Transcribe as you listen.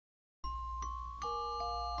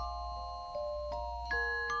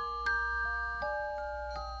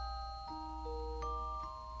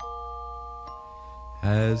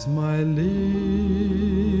As my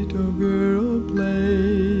little girl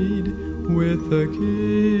played with the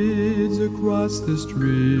kids across the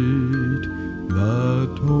street,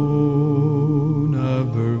 the tone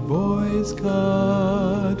of her voice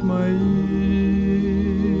caught my ear.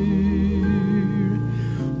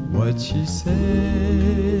 What she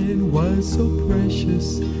said was so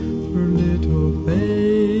precious, her little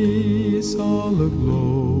face all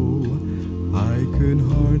aglow. I could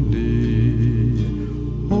hardly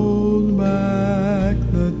hold back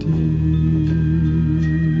the tears.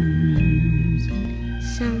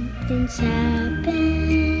 Something's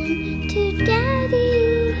happened to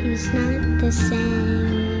Daddy. He's not the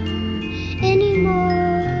same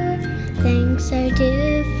anymore. Things are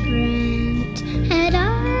different at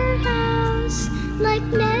our house, like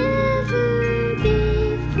never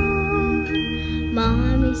before.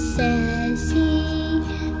 Mommy says he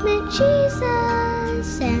met Jesus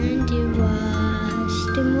and he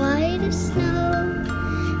washed him white as snow.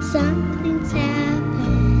 Something's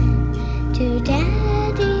happened to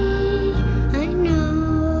Daddy, I know.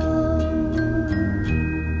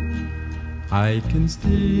 I can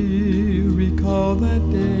still recall that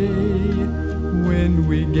day when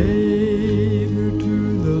we gave her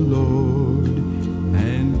to the Lord,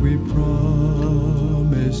 and we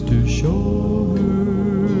promised to show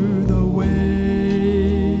her the way.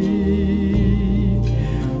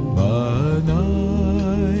 But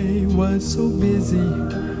I was so busy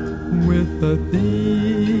with the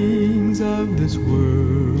things of this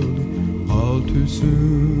world, all too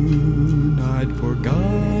soon I'd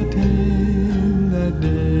forgotten that day.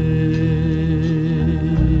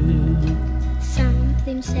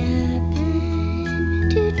 Something's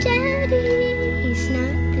happened to Daddy. He's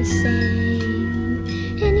not the same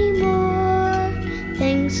anymore.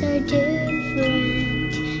 Things are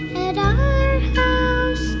different at our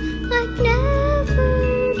house, like never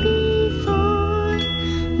before.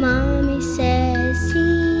 Mommy says he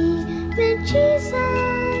met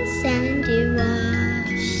Jesus and he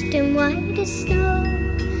washed him white as snow.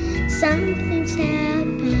 Something's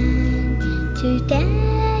happened to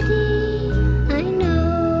Daddy, I know.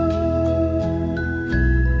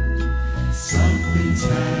 Something's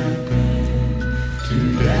happened to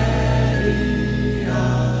Daddy, I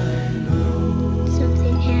know.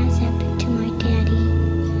 Something has happened to my daddy,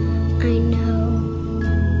 I know.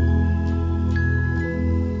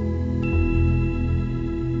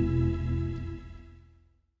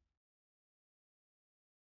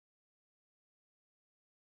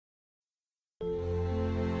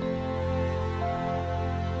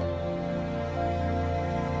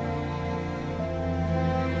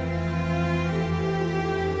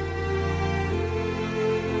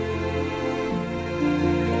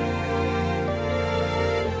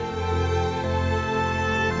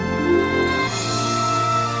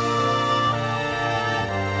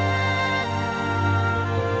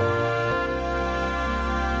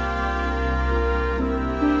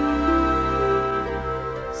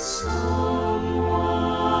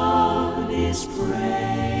 Someone is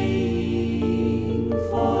praying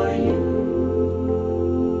for you.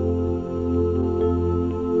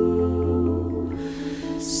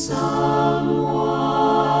 Someone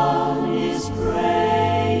is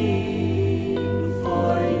praying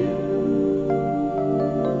for you.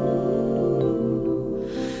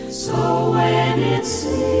 So when it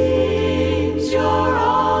seems you're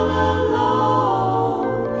all alone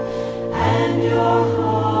and your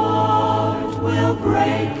heart will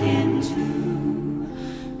break in two,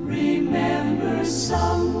 remember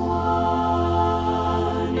someone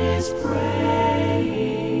is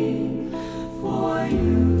praying for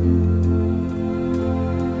you.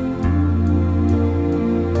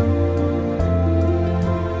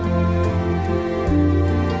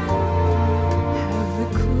 Have the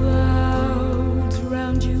clouds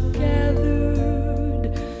round you gathered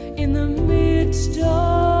in the midst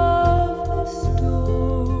of the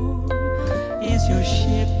storm? Is your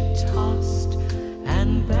ship tossed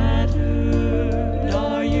and battered?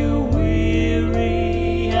 Are you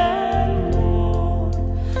weary and worn?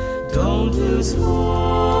 Don't lose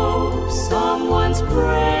hope, someone's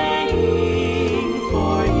praying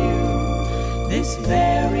for you this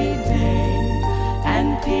very day.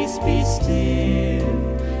 And peace be still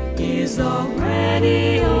is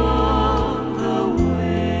already on the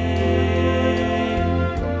way.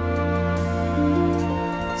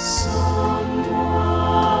 Someone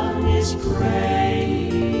is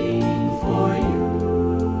praying for you.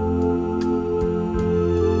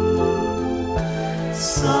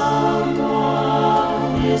 Someone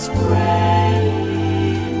is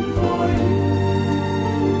praying for you.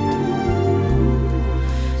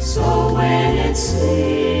 So when it seems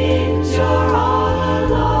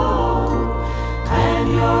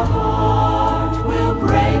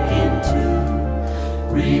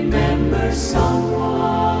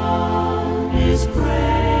One is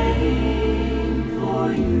praying for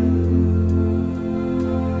you.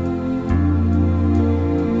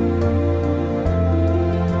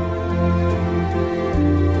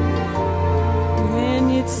 When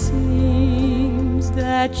it seems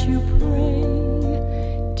that you pray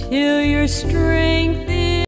till your strength